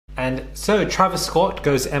And so Travis Scott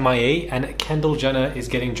goes MIA and Kendall Jenner is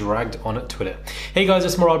getting dragged on Twitter. Hey guys,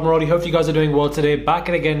 it's Maradi. Hope you guys are doing well today. Back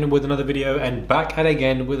at again with another video and back at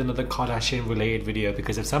again with another Kardashian related video,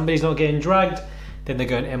 because if somebody's not getting dragged, then they're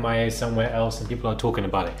going MIA somewhere else and people are talking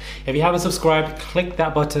about it. If you haven't subscribed, click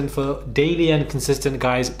that button for daily and consistent,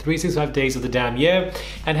 guys, 365 days of the damn year.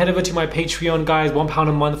 And head over to my Patreon, guys, £1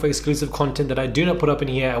 a month for exclusive content that I do not put up in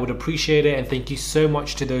here. I would appreciate it, and thank you so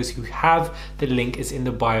much to those who have. The link is in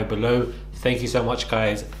the bio below. Thank you so much,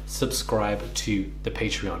 guys. Subscribe to the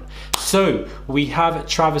Patreon. So we have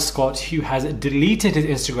Travis Scott, who has deleted his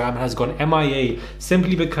Instagram and has gone MIA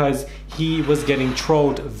simply because he was getting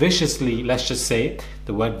trolled viciously, let's just say,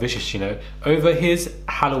 the word vicious, you know, over his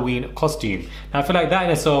Halloween costume. Now I feel like that in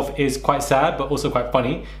itself is quite sad, but also quite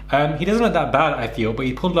funny. He doesn't look that bad, I feel, but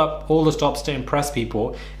he pulled up all the stops to impress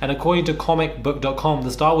people. And according to comicbook.com,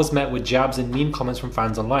 the star was met with jabs and mean comments from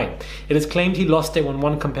fans online. It is claimed he lost it when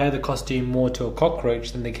one compared the costume more to a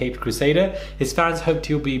cockroach than the Caped Crusader. His fans hoped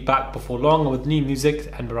he'll be back before long with new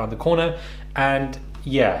music and around the corner. And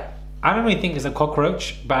yeah, I don't really think it's a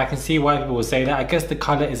cockroach, but I can see why people would say that. I guess the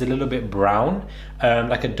color is a little bit brown,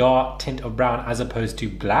 like a dark tint of brown as opposed to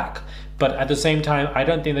black. But at the same time, I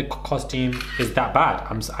don't think the costume is that bad.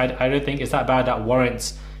 I don't think it's that bad that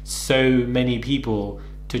warrants so many people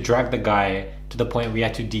to drag the guy to the point where we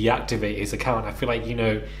had to deactivate his account. I feel like, you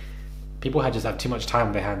know, people just have too much time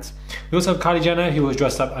on their hands. We also have Kylie Jenner, who was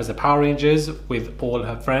dressed up as the Power Rangers with all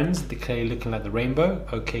her friends. They're clearly looking like the rainbow.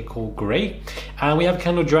 Okay, cool, great. And we have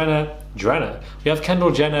Kendall Jenner. We have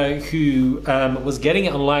Kendall Jenner, who was getting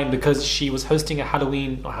it online because she was hosting a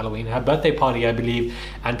her birthday party, I believe.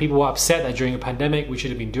 And people were upset that during a pandemic, we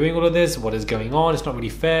should have been doing all of this. What is going on? It's not really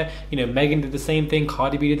fair. You know, Megan did the same thing.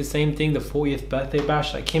 Cardi B did the same thing. The 40th birthday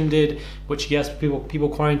bash that Kim did, which yes, people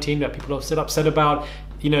quarantined, that people are still upset about.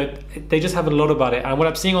 You know, they just have a lot about it. And what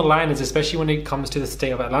I'm seeing online is, especially when it comes to the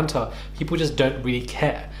state of Atlanta, people just don't really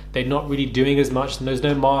care. They're not really doing as much, and there's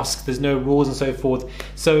no masks, there's no rules and so forth.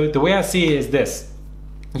 So the way I see it is this.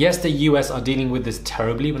 Yes, the US are dealing with this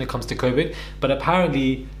terribly when it comes to COVID, but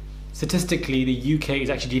apparently, statistically, the UK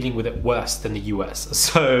is actually dealing with it worse than the US.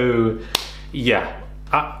 So yeah,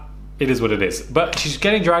 it is what it is. But she's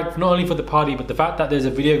getting dragged not only for the party, but the fact that there's a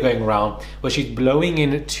video going around where she's blowing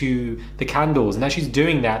into the candles. And as she's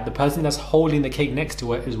doing that, the person that's holding the cake next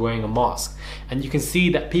to her is wearing a mask. And you can see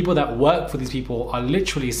that people that work for these people are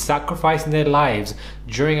literally sacrificing their lives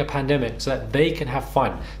during a pandemic so that they can have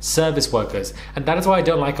fun. Service workers. And that is what I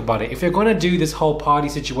don't like about it. If you're going to do this whole party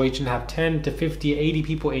situation, have 10 to 50, 80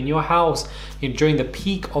 people in your house during the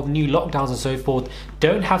peak of new lockdowns and so forth,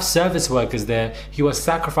 don't have service workers there who are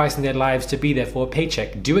sacrificing their lives to be there for a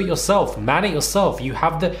paycheck. Do it yourself. Man it yourself. You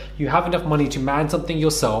have enough money to man something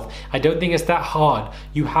yourself. I don't think it's that hard.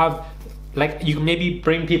 You can maybe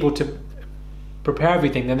bring people to prepare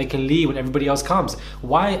everything, then they can leave when everybody else comes.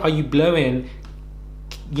 Why are you blowing,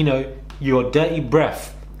 you know, your dirty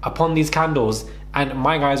breath upon these candles? And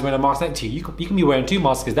my guy's wearing a mask next to you. You can be wearing 2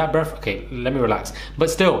 masks. Is that breath? Okay, let me relax. But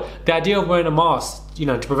still, the idea of wearing a mask, you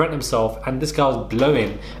know, to prevent himself, and this guy's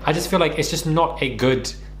blowing, I just feel like it's just not a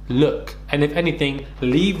good look. And if anything,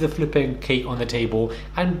 leave the flipping cake on the table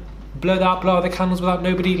and blow out the candles without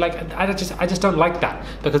nobody. Like, I just don't like that,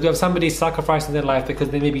 because we have somebody sacrificing their life because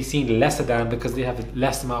they may be seen lesser than, because they have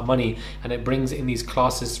less amount of money, and it brings in these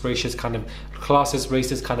classist, racist kind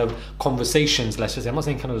of conversations. Let's just say, I'm not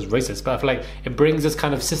saying kind of racist, but I feel like it brings this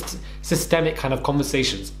kind of systemic kind of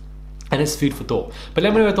conversations. And it's food for thought. But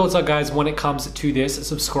let me know your thoughts are, guys, when it comes to this.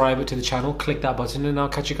 Subscribe to the channel, click that button, and I'll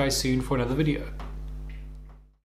catch you guys soon for another video.